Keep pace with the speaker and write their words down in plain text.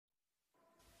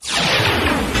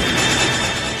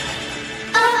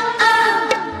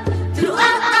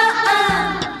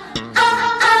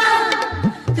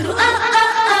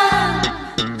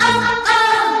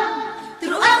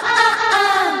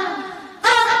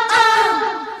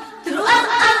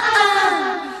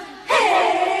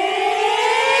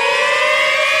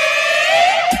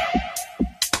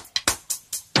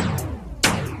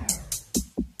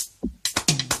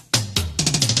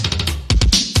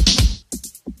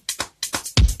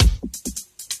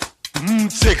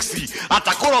sexy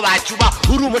atakolo bachuba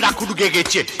urumuna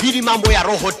kudugegece iri mambo ya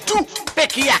roho tu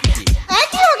peki yake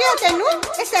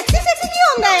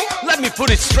Let me put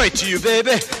it straight to you,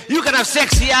 baby. You can have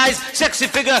sexy eyes, sexy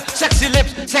figure, sexy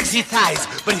lips, sexy thighs.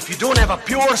 But if you don't have a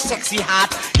pure sexy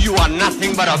heart, you are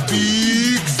nothing but a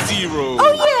big zero.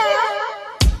 Oh, yeah.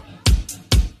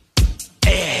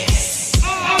 S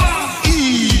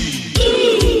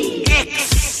E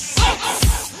X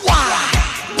Y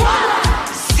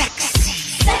Sexy.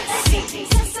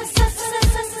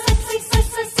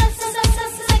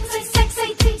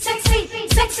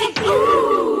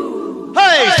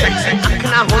 Hey, sexy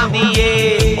akhna hondi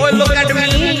hai. Oh, look at me.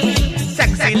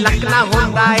 Sexy lakna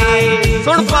honda hai.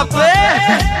 Sun pape.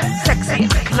 Sexy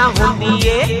akhna hondi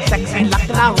hai. Sexy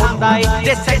lakna honda hai.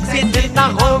 Te sexy dil na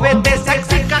hove te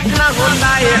sexy kakhna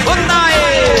honda hai. Honda hai.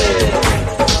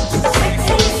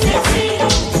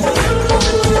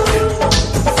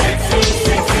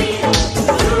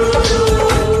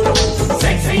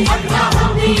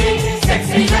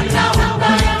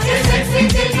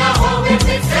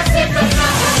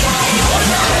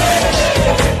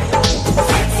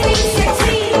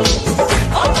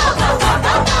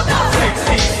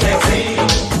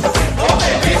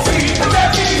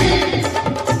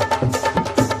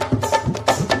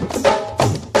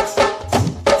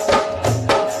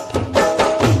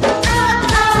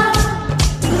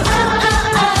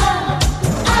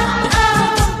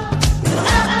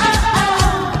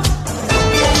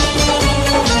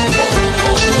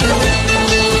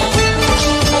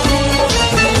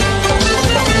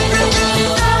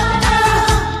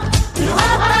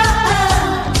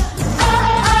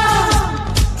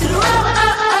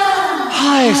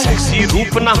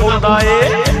 रूप ना होंदा है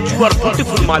you are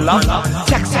beautiful my love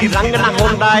sexy रंग ना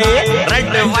होंदा है red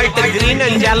white green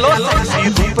and yellow sexy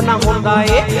रूप ना होंदा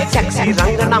है sexy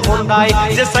रंग ना होंदा है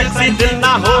जे sexy दिल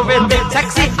ना होवे ते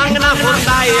sexy अंग ना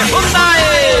होंदा है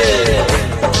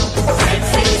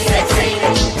sexy sexy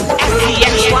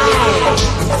S-E-X-Y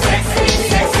sexy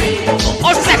sexy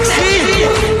oh sexy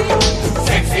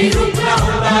sexy रूप ना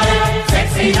होंदा है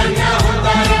sexy रंग ना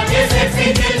होंदा है जे sexy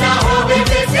दिल ना होवे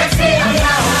ते sexy अंग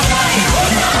ना होंदा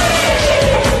है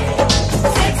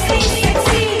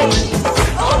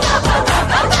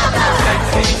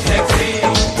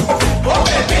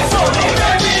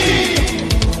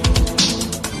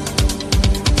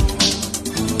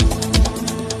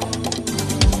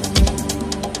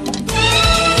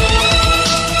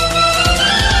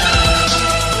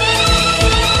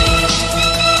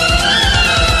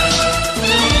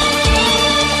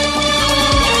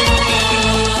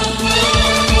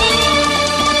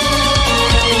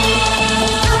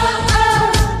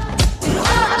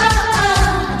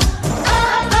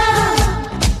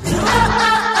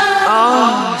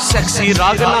sexy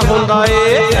राग ना होंदा है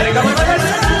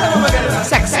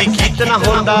sexy गीत ना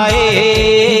होंदा है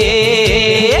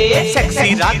sexy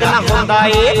राग ना होंदा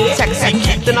है sexy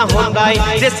गीत ना होंदा है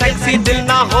जे sexy दिल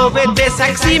ना होवे ते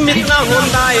sexy मित ना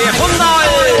होंदा है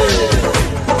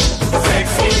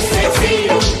sexy sexy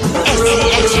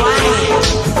S-E-X-Y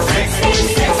sexy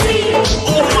sexy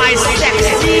oh my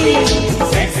sexy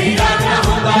sexy राग ना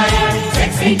होंदा है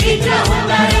sexy गीत ना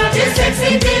होंदा है जे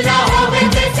sexy दिल ना होवे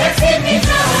ते sexy मित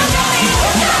ना होंदा है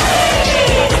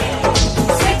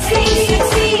sexy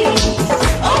sexy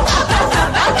oh ba ba ba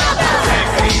ba ba ba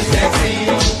sexy sexy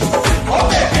oh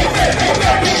baby baby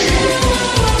baby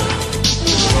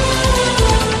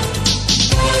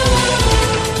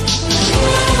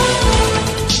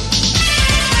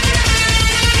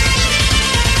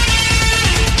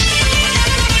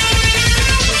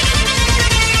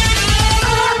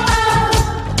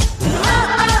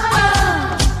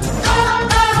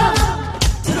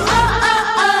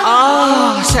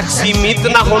sexy मीत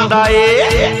ना होंदा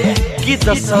है कि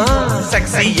दसा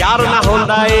sexy यार ना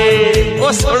होंदा है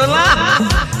ओ सुनला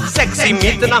sexy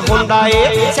मीत ना होंदा है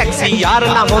sexy यार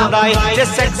ना होंदा है जे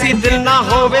sexy दिल ना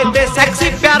होवे ते sexy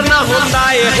प्यार ना होंदा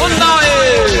है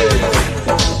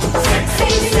sexy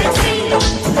sexy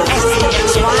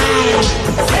S-E-X-Y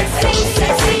sexy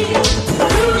sexy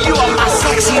you are my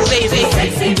sexy baby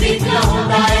sexy मीत ना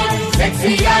होंदा है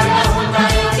sexy यार ना होंदा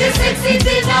है जे sexy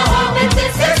दिल ना होवे ते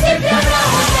sexy प्यार ना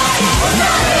होंदा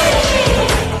है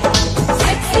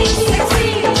sexy sexy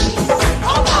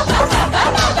oh ba ba ba ba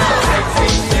ba ba sexy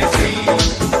sexy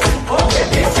oh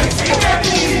baby sexy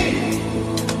baby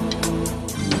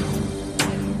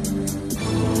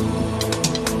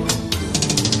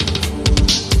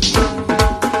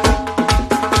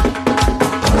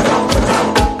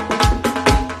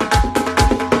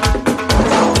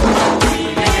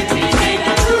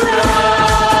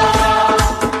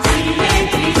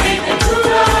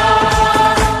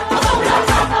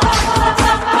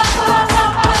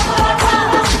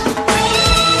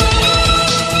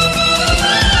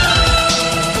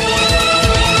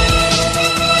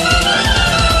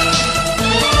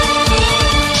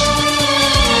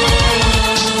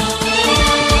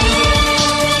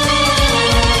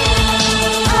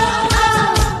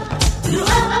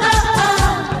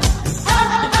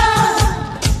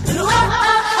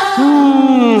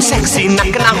sexy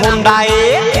ਨੱਕ ਨਾ ਹੁੰਦਾ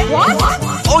ਏ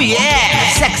ਓ ਯੇ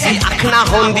ਸੈਕਸੀ ਅੱਖ ਨਾ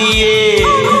ਹੁੰਦੀ ਏ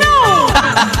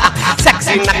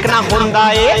ਸੈਕਸੀ ਨੱਕ ਨਾ ਹੁੰਦਾ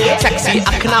ਏ ਸੈਕਸੀ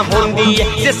ਅੱਖ ਨਾ ਹੁੰਦੀ ਏ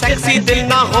ਜੇ ਸੈਕਸੀ ਦਿਲ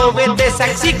ਨਾ ਹੋਵੇ ਤੇ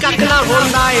ਸੈਕਸੀ ਕੱਖ ਨਾ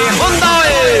ਹੁੰਦਾ ਏ